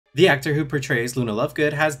The actor who portrays Luna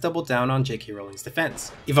Lovegood has doubled down on J.K. Rowling's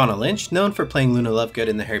defense. Evanna Lynch, known for playing Luna Lovegood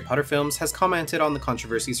in the Harry Potter films, has commented on the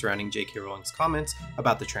controversy surrounding J.K. Rowling's comments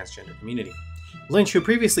about the transgender community. Lynch, who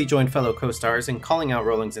previously joined fellow co-stars in calling out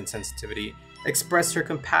Rowling's insensitivity, expressed her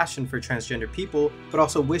compassion for transgender people, but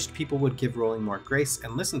also wished people would give Rowling more grace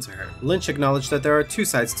and listen to her. Lynch acknowledged that there are two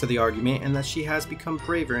sides to the argument and that she has become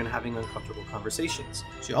braver in having uncomfortable conversations.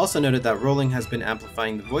 She also noted that Rowling has been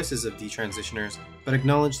amplifying the voices of detransitioners, but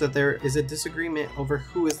acknowledged that there is a disagreement over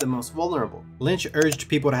who is the most vulnerable. Lynch urged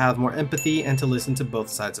people to have more empathy and to listen to both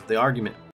sides of the argument.